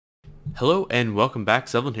Hello and welcome back,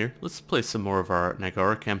 Zevlin here. Let's play some more of our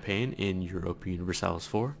Nagaur campaign in Europa Universalis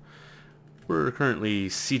 4. We're currently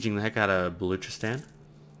sieging the heck out of Baluchistan.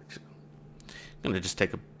 I'm gonna just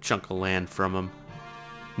take a chunk of land from them.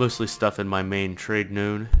 Mostly stuff in my main trade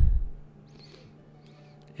node.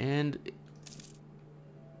 And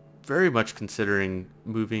very much considering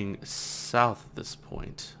moving south at this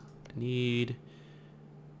point. It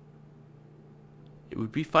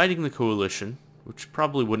would be fighting the coalition, which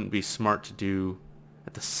probably wouldn't be smart to do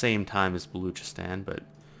at the same time as Baluchistan, but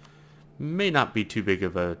may not be too big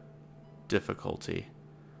of a difficulty.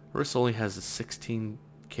 Rus only has a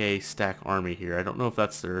 16k stack army here. I don't know if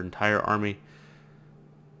that's their entire army,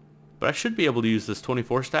 but I should be able to use this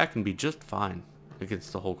 24 stack and be just fine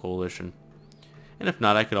against the whole coalition. And if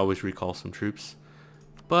not, I could always recall some troops.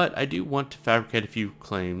 But I do want to fabricate a few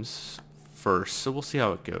claims first, so we'll see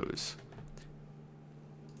how it goes.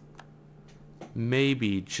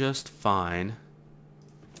 Maybe just fine.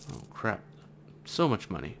 Oh crap, so much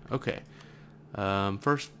money. Okay,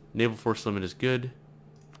 first naval force limit is good.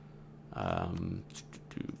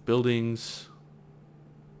 Buildings,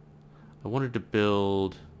 I wanted to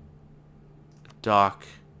build a dock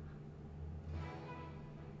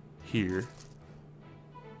here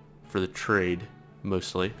for the trade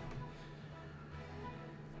mostly.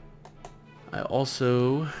 I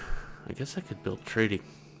guess I could build training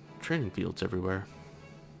fields everywhere.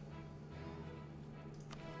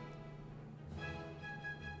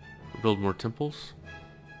 Build more temples.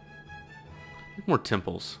 More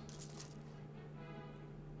temples.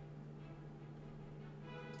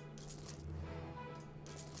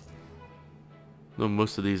 Though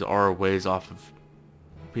most of these are ways off of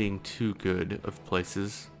being too good of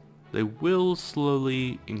places, they will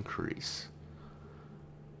slowly increase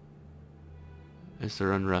as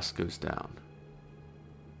their unrest goes down.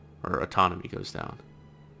 Or autonomy goes down.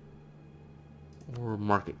 Or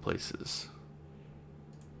marketplaces.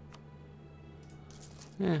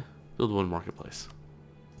 Build one marketplace.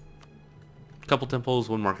 Couple temples,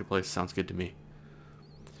 one marketplace, sounds good to me.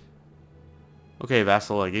 Okay,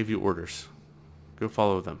 vassal, I gave you orders. Go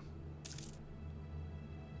follow them.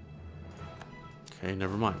 Okay,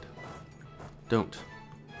 never mind. Don't.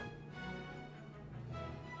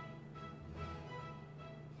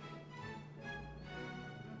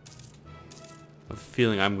 I have a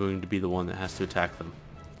feeling I'm going to be the one that has to attack them.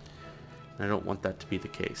 And I don't want that to be the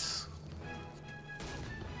case.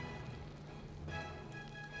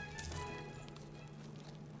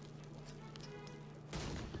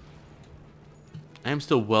 I am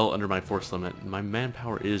still well under my force limit, and my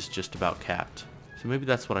manpower is just about capped. So maybe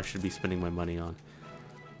that's what I should be spending my money on.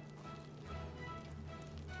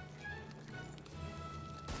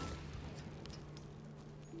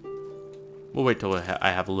 We'll wait till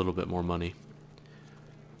I have a little bit more money.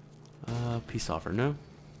 Peace offer. No.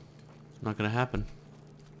 Not gonna happen.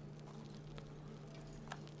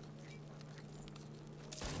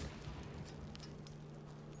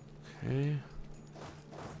 Okay.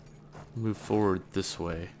 Move forward this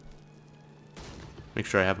way. Make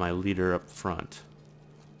sure I have my leader up front.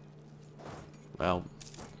 Well.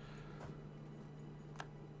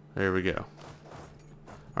 There we go.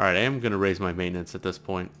 Alright, I am gonna raise my maintenance at this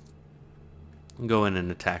point. Go in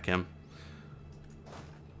and attack him.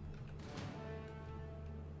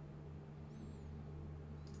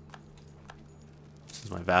 Since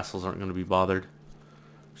my vassals aren't going to be bothered.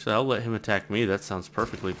 So I'll let him attack me. That sounds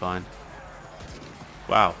perfectly fine.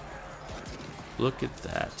 Wow. Look at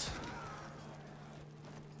that.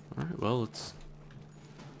 Alright, well, let's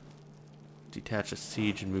detach a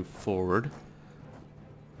siege and move forward.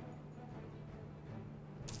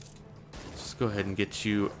 Let's just go ahead and get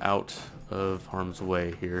you out of harm's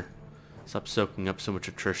way here. Stop soaking up so much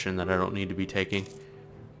attrition that I don't need to be taking.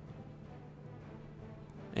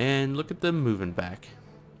 And look at them moving back.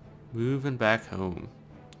 Moving back home.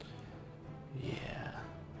 Yeah.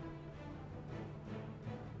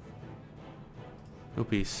 No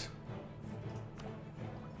peace.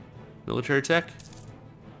 Military tech?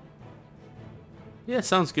 Yeah,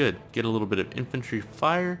 sounds good. Get a little bit of infantry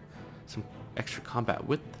fire. Some extra combat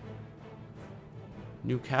width.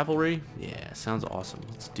 New cavalry? Yeah, sounds awesome.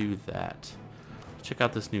 Let's do that. Check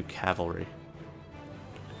out this new cavalry.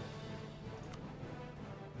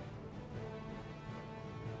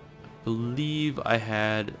 I believe I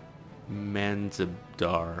had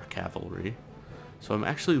Manzibdar cavalry. So I'm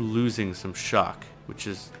actually losing some shock, which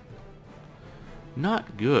is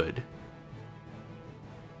not good.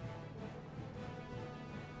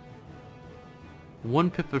 One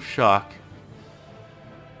pip of shock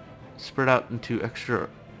spread out into extra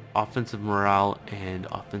offensive morale and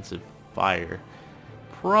offensive fire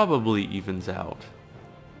probably evens out.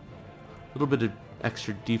 A little bit of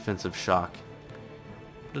extra defensive shock.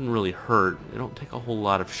 Doesn't really hurt. They don't take a whole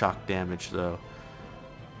lot of shock damage, though.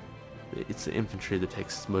 It's the infantry that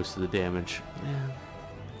takes most of the damage. Yeah.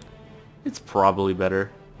 It's probably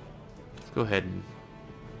better. Let's go ahead and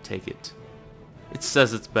take it. It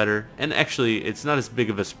says it's better. And actually, it's not as big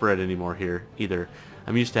of a spread anymore here, either.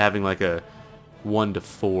 I'm used to having like a 1 to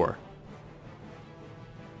 4.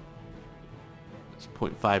 It's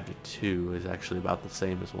 0.5 to 2 is actually about the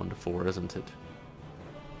same as 1 to 4, isn't it?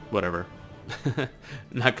 Whatever.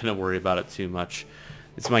 Not going to worry about it too much.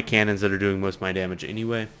 It's my cannons that are doing most of my damage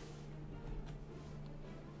anyway.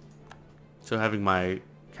 So having my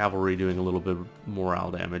cavalry doing a little bit of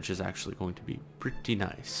morale damage is actually going to be pretty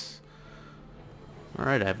nice.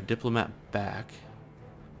 Alright, I have a diplomat back.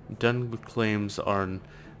 I'm done with claims on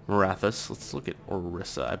Marathas. Let's look at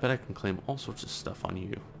Orissa. I bet I can claim all sorts of stuff on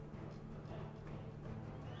you.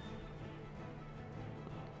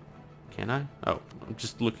 Can I? Oh, I'm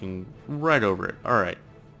just looking right over it. Alright.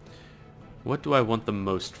 What do I want the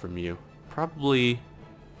most from you? Probably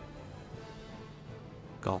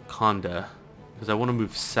Golconda, because I want to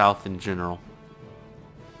move south in general.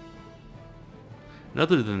 And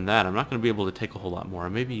other than that, I'm not going to be able to take a whole lot more. I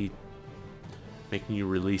may be making you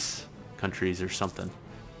release countries or something.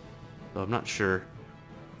 Though I'm not sure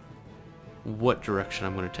what direction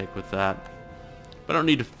I'm going to take with that. But I don't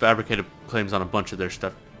need to fabricate claims on a bunch of their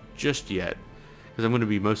stuff just yet, because I'm going to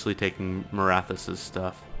be mostly taking Marathas'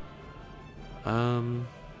 stuff.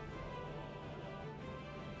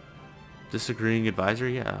 Disagreeing advisor?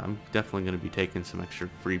 Yeah, I'm definitely going to be taking some extra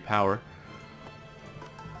free power.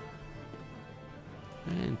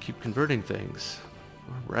 And keep converting things.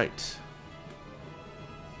 Alright.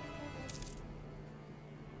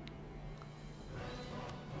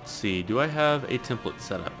 Let's see, do I have a template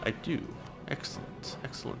set up? I do. Excellent,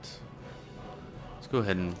 excellent. Let's go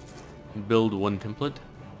ahead and build one template.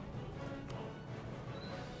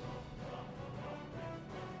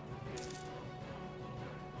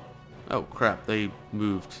 Oh crap, they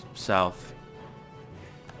moved south.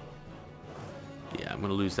 Yeah, I'm going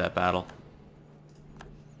to lose that battle.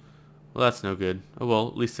 Well, that's no good. Oh well,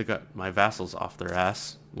 at least I got my vassals off their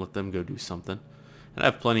ass. Let them go do something. And I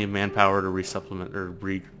have plenty of manpower to resupplement or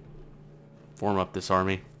reform up this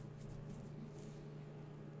army.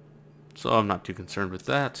 So I'm not too concerned with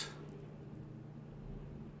that.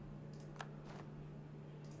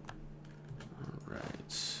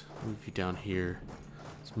 Alright, move you down here.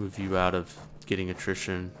 Let's move you out of getting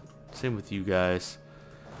attrition. Same with you guys.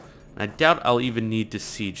 And I doubt I'll even need to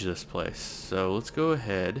siege this place. So let's go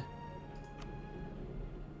ahead.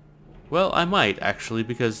 Well, I might, actually,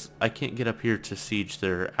 because I can't get up here to siege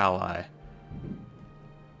their ally.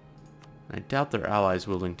 I doubt their ally's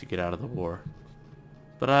willing to get out of the war.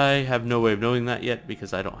 But I have no way of knowing that yet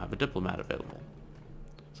because I don't have a diplomat available.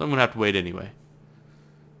 So I'm going to have to wait anyway.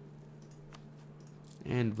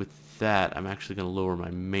 And with that, I'm actually going to lower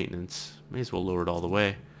my maintenance. May as well lower it all the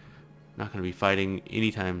way. Not going to be fighting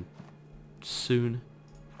anytime soon.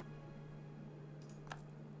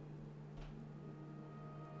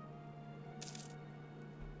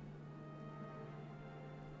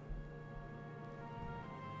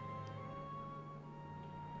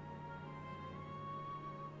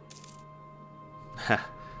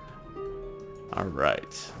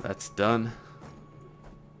 Alright, that's done.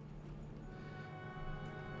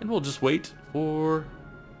 And we'll just wait for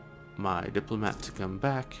my diplomat to come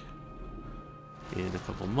back in a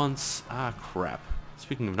couple months. Ah, crap.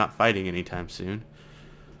 Speaking of not fighting anytime soon,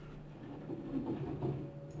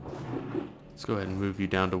 let's go ahead and move you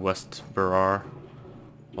down to West Berar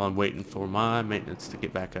while I'm waiting for my maintenance to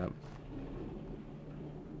get back up.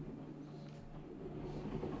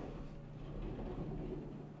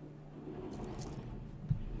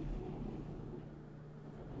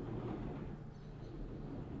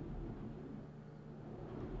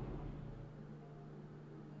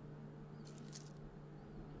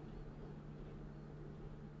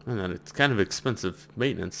 And then it's kind of expensive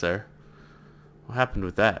maintenance there. What happened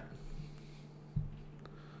with that?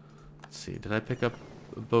 Let's see, did I pick up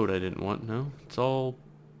a boat I didn't want? No, it's all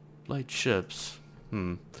light ships.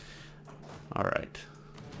 Alright.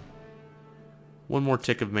 One more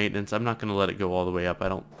tick of maintenance. I'm not going to let it go all the way up. I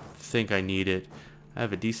don't think I need it. I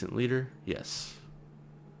have a decent leader. Yes.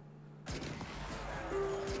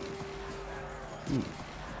 Ooh.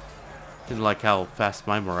 Didn't like how fast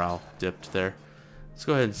my morale dipped there. Let's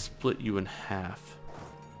go ahead and split you in half.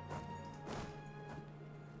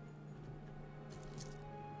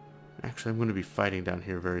 Actually, I'm going to be fighting down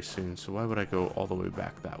here very soon, so why would I go all the way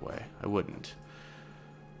back that way? I wouldn't.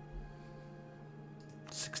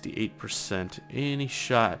 68%. Any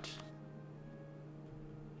shot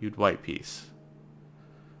you'd white peace?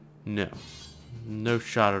 No. No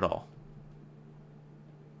shot at all.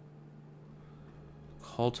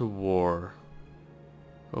 Call to war.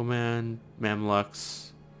 Oman,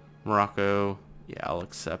 Mamluks, Morocco. Yeah, I'll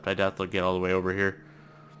accept. I doubt they'll get all the way over here.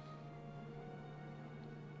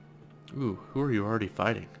 Ooh, who are you already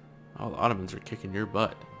fighting? Oh, the Ottomans are kicking your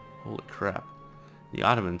butt. Holy crap. The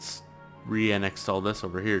Ottomans re-annexed all this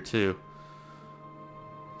over here too.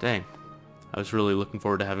 Dang. I was really looking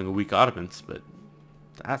forward to having a weak Ottomans, but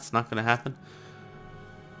that's not going to happen.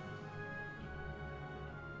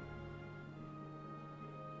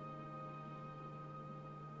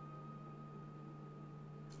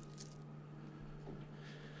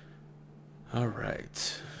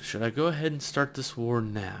 Alright. Should I go ahead and start this war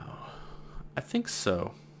now? I think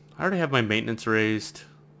so. I already have my maintenance raised.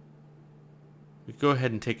 We go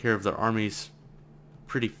ahead and take care of their armies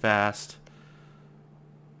pretty fast.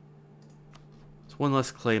 It's one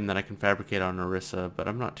less claim that I can fabricate on Orissa, but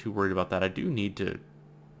I'm not too worried about that. I do need to...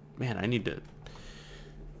 Man, I need to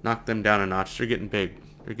knock them down a notch. They're getting big.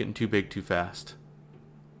 They're getting too big too fast.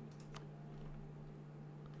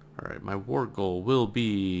 Alright, my war goal will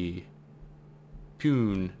be...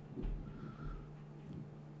 Pune.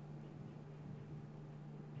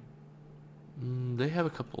 They have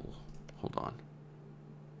a couple... Hold on.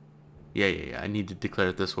 Yeah. I need to declare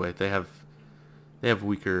it this way. They have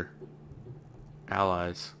weaker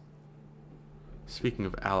allies. Speaking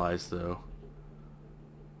of allies, though,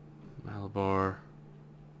 Malabar,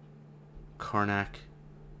 Karnak.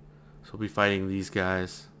 So we'll be fighting these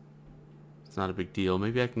guys. It's not a big deal.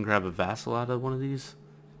 Maybe I can grab a vassal out of one of these.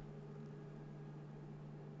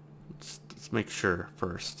 Let's make sure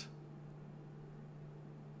first.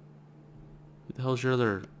 Who the hell's your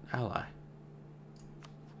other ally?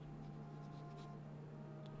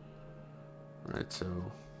 Alright,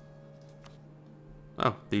 so...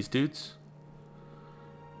 Oh, these dudes?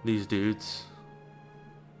 These dudes.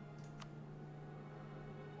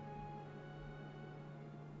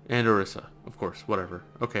 And Orissa, of course, whatever.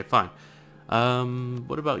 Okay, fine.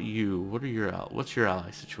 What about you? What's your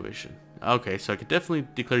ally situation? Okay, so I could definitely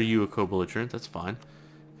declare you a co-belligerent, that's fine.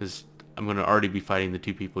 Because I'm going to already be fighting the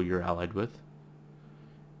two people you're allied with.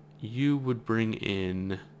 You would bring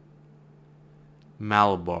in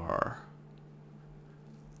Malabar,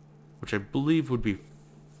 which I believe would be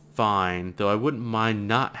fine, though I wouldn't mind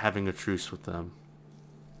not having a truce with them.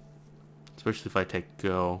 Especially if I take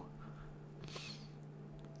go.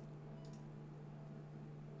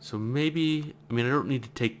 So maybe, I mean, I don't need to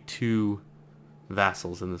take 2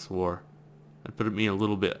 vassals in this war. That put me a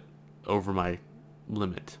little bit over my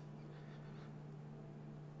limit.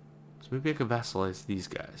 So maybe I could vassalize these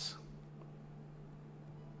guys.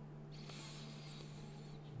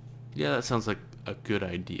 Yeah, that sounds like a good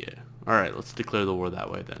idea. Alright, let's declare the war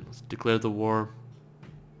that way then. Let's declare the war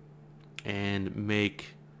and make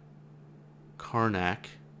Carnatic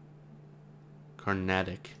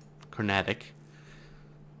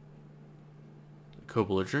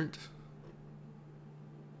co-belligerent.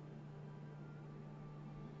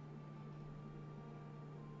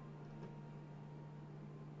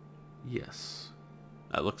 Yes,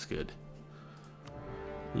 that looks good.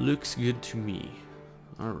 Looks good to me.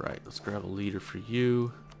 Alright, let's grab a leader for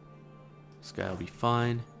you. This guy will be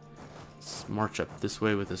fine. Let's march up this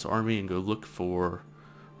way with this army and go look for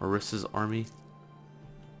Orissa's army.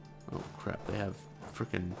 Oh crap, they have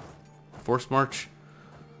frickin' force march.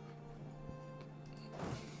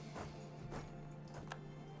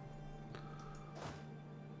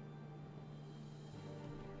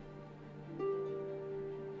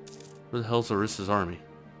 Where the hell's Orissa's army?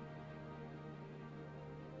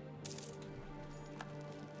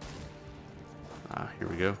 Ah, here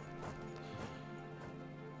we go.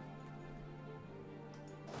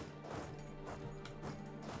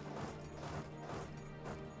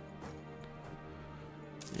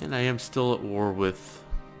 And I am still at war with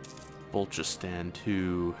Balchistan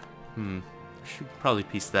too. I should probably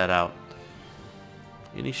piece that out.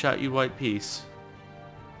 Any shot you white peace?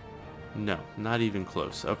 No, not even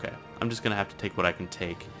close. Okay, I'm just gonna have to take what I can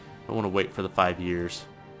take. I don't want to wait for the 5 years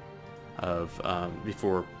of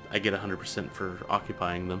before I get 100% for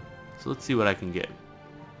occupying them. So let's see what I can get.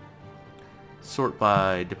 Sort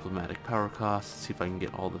by diplomatic power costs. See if I can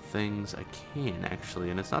get all the things I can actually,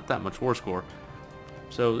 and it's not that much war score.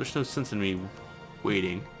 So there's no sense in me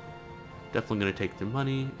waiting. Definitely gonna take their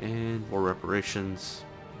money and war reparations.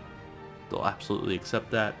 They'll absolutely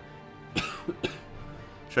accept that.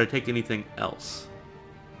 Should I take anything else?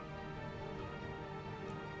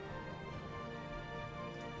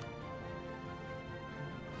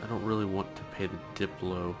 I don't really want to pay the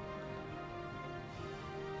Diplo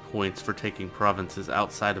points for taking provinces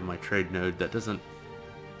outside of my trade node. That doesn't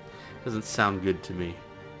sound good to me.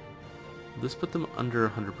 Let's put them under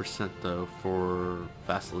 100% though for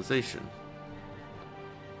vassalization.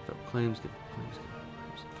 Claims, give claims,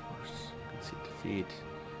 of course. Concede defeat.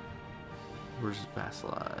 Where's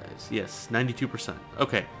vassalize? Yes, 92%.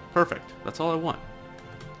 Okay, perfect. That's all I want.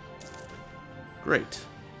 Great.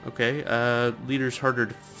 Okay, leaders harder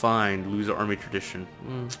to find. Lose army tradition.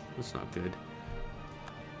 That's not good.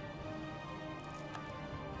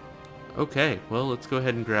 Okay, well, let's go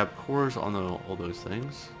ahead and grab cores on all those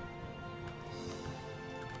things.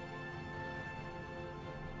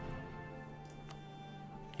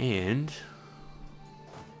 And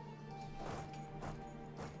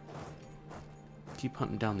keep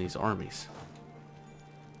hunting down these armies.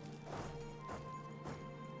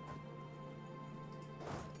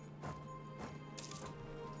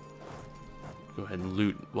 Go ahead and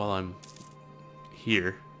loot while I'm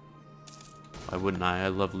here. Why wouldn't I? I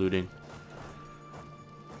love looting.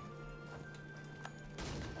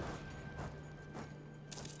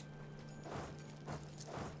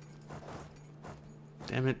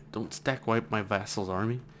 Damn it, don't stack wipe my vassal's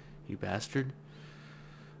army, you bastard.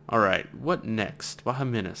 Alright, what next?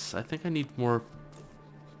 Bahaminas. I think I need more...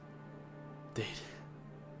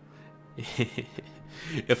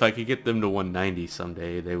 If I could get them to 190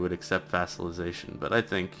 someday, they would accept vassalization, but I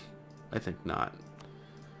think not.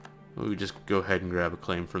 We would just go ahead and grab a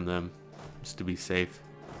claim from them, just to be safe.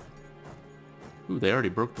 Ooh, they already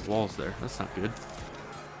broke the walls there. That's not good.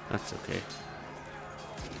 That's okay.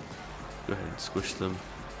 Go ahead and squish them.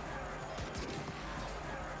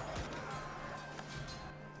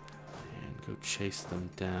 And go chase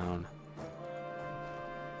them down.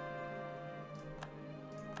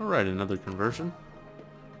 Alright, another conversion.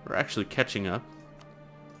 We're actually catching up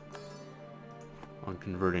on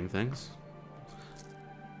converting things.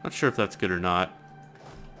 Not sure if that's good or not.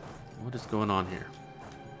 What is going on here?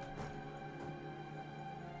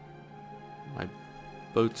 My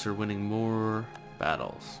boats are winning more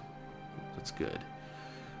battles. That's good.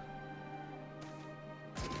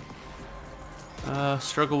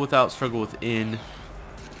 Struggle without, struggle within.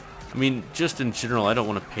 I mean, just in general, I don't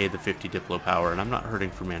want to pay the 50 Diplo power, and I'm not hurting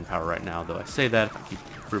for manpower right now, though I say that if I keep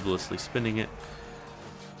frivolously spending it,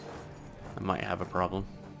 I might have a problem.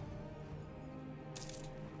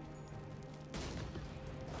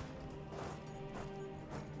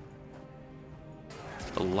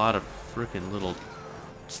 A lot of frickin' little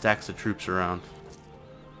stacks of troops around.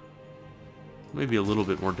 Maybe a little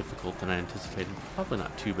bit more difficult than I anticipated. Probably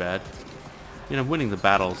not too bad. I mean, I'm winning the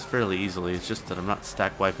battles fairly easily. It's just that I'm not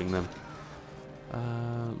stack wiping them.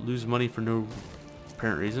 Lose money for no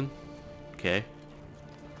apparent reason. Okay.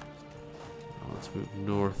 Let's move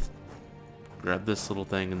north. Grab this little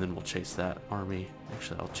thing, and then we'll chase that army.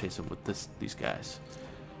 Actually, I'll chase them with these guys.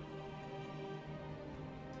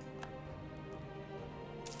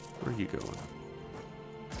 Where are you going?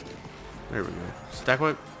 There we go. Stack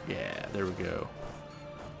wipe? Yeah, there we go.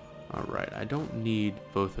 Alright, I don't need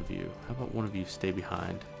both of you. How about one of you stay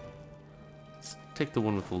behind? Let's take the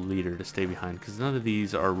one with the leader to stay behind, because none of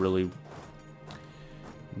these are really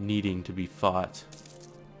needing to be fought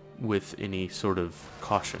with any sort of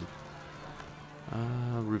caution.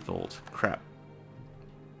 Revolt. Crap.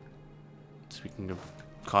 Speaking of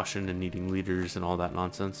caution and needing leaders and all that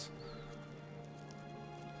nonsense.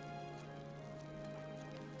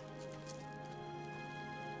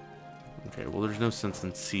 Okay, well, there's no sense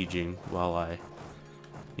in sieging while I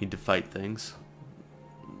need to fight things.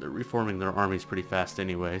 They're reforming their armies pretty fast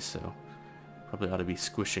anyway, so probably ought to be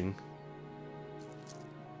squishing.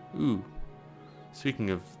 Ooh. Speaking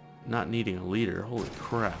of not needing a leader, holy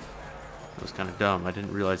crap. That was kind of dumb. I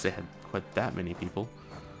didn't realize they had quite that many people.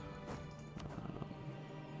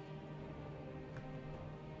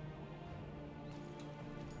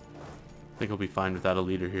 I think I'll be fine without a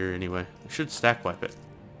leader here anyway. I should stack wipe it.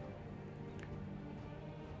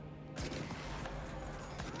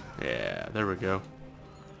 Yeah, there we go.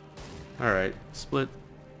 Alright, split.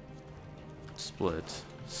 Split.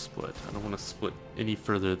 Split. I don't want to split any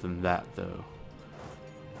further than that, though.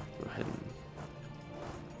 Go ahead and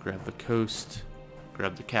grab the coast.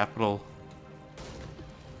 Grab the capital.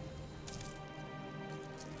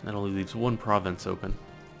 That only leaves one province open.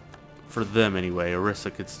 For them, anyway.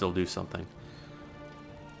 Orissa could still do something.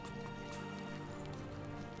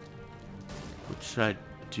 What should I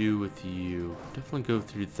do with you? Definitely go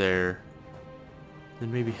through there.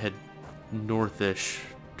 Then maybe head northish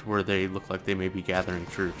to where they look like they may be gathering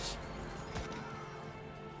troops.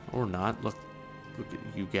 Or not. Look at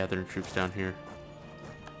you gathering troops down here.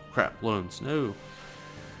 crap, loans, no.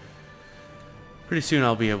 Pretty soon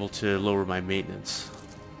I'll be able to lower my maintenance.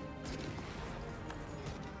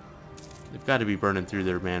 They've got to be burning through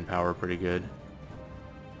their manpower pretty good.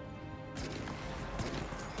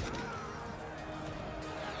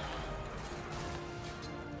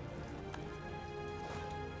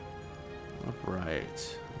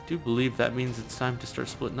 Alright. I do believe that means it's time to start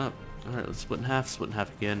splitting up. Alright, let's split in half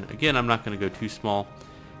again. Again, I'm not going to go too small,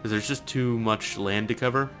 because there's just too much land to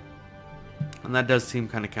cover. And that does seem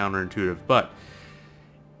kind of counterintuitive, but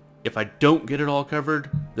if I don't get it all covered,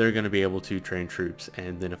 they're going to be able to train troops.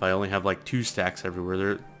 And then if I only have like 2 stacks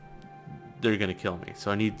everywhere, they're going to kill me.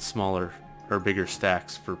 So I need smaller or bigger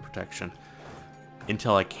stacks for protection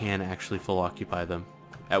until I can actually full occupy them.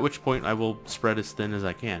 At which point I will spread as thin as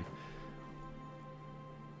I can.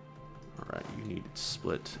 Alright, you need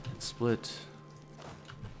split and split.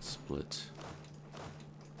 Split.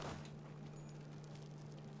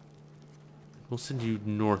 We'll send you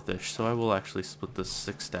northish, so I will actually split this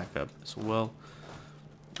 6 stack up as well.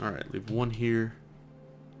 Alright, leave 1 here.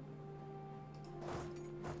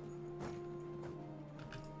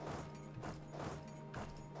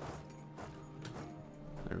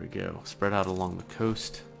 There we go. Spread out along the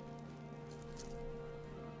coast.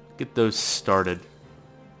 Get those started.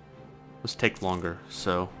 Those take longer,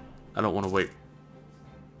 so I don't want to wait.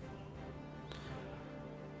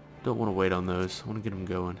 Don't want to wait on those. I want to get them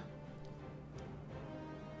going.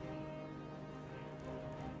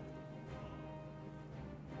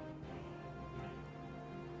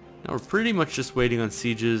 Now we're pretty much just waiting on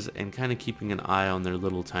sieges and kind of keeping an eye on their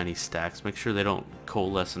little tiny stacks. Make sure they don't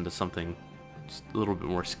coalesce into something just a little bit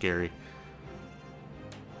more scary.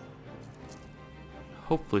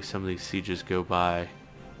 Hopefully some of these sieges go by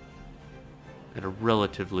at a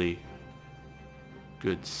relatively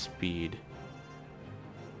good speed.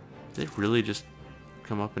 Did they really just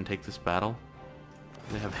come up and take this battle?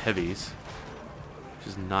 They have heavies, which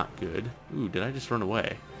is not good. Ooh, did I just run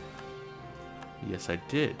away? Yes, I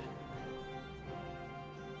did.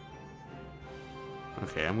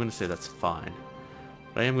 Okay, I'm going to say that's fine.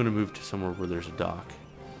 But I am going to move to somewhere where there's a dock.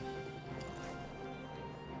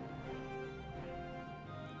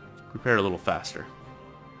 Repair a little faster.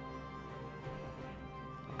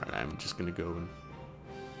 Alright, I'm just going to go and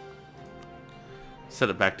set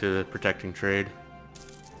it back to protecting trade.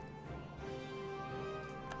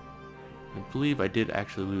 I believe I did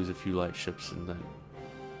actually lose a few light ships in that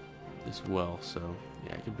as well, so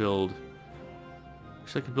yeah, I could build.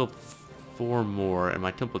 Actually, I could build 4 more, and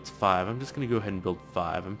my template's 5. I'm just going to go ahead and build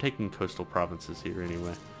 5. I'm taking coastal provinces here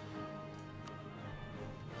anyway,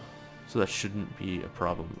 so that shouldn't be a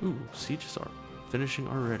problem. Ooh, sieges are finishing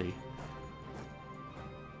already.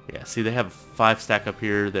 Yeah, see, they have 5 stack up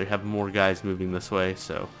here. They have more guys moving this way,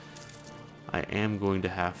 so I am going to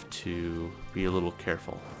have to be a little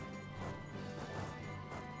careful.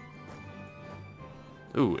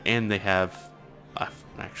 Ooh, and they have...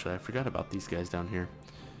 actually, I forgot about these guys down here.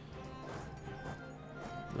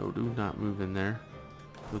 No, do not move in there.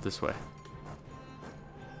 Go this way.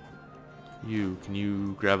 You, can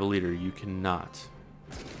you grab a leader? You cannot.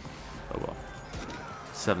 Oh well.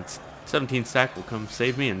 17 stack will come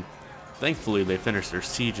save me, and thankfully they finished their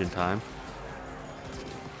siege in time.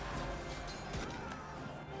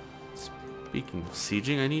 Speaking of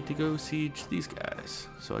sieging, I need to go siege these guys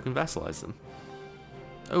so I can vassalize them.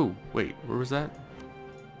 Oh, wait, where was that?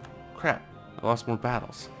 Crap, I lost more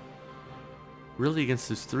battles. Really, against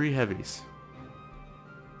those 3 heavies?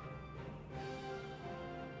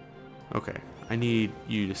 Okay, I need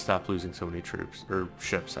you to stop losing so many troops, or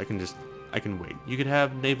ships. I can wait. You could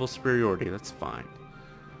have naval superiority, that's fine.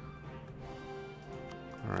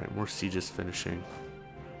 Alright, more sieges finishing.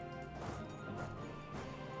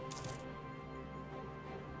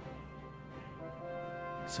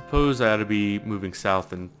 Suppose I ought to be moving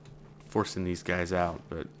south and forcing these guys out,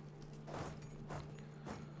 but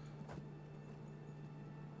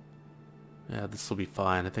yeah, this will be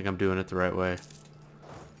fine. I think I'm doing it the right way.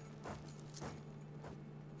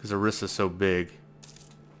 Because Orissa's so big,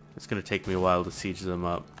 it's going to take me a while to siege them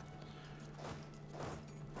up.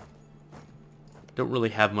 Don't really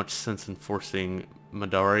have much sense in forcing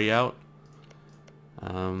Nagauri out.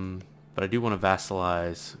 But I do want to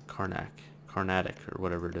vassalize Carnatic, or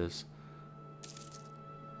whatever it is.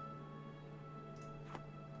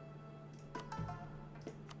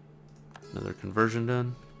 Another conversion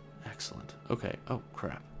done. Excellent. Okay. Oh,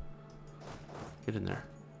 crap. Get in there.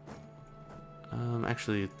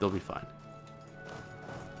 Actually, they'll be fine.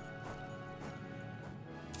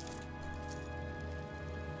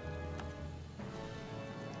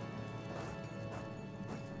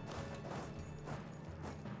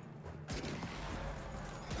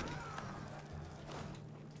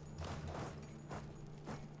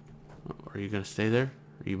 you going to stay there?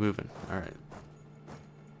 Are you moving? Alright.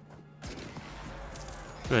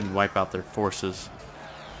 Go ahead and wipe out their forces.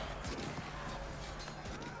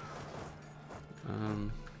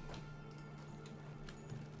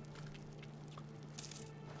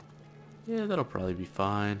 Yeah, that'll probably be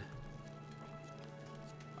fine.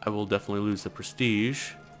 I will definitely lose the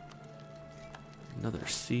prestige. Another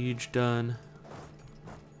siege done.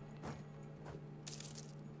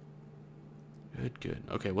 Good, good.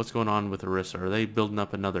 Okay, what's going on with Orissa? Are they building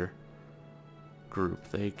up another group?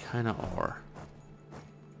 They kind of are.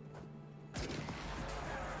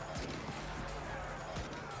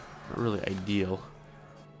 Not really ideal.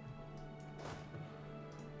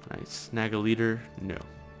 Nice. Snag a leader? No.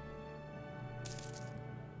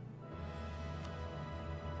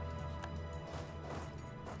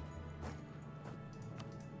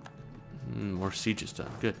 More sieges done.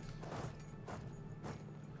 Good.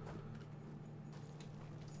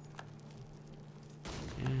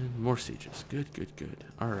 And more sieges. Good, good, good.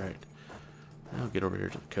 Alright. Now get over here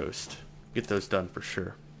to the coast. Get those done for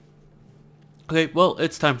sure. Okay, well,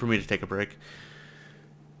 it's time for me to take a break.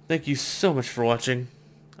 Thank you so much for watching.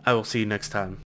 I will see you next time.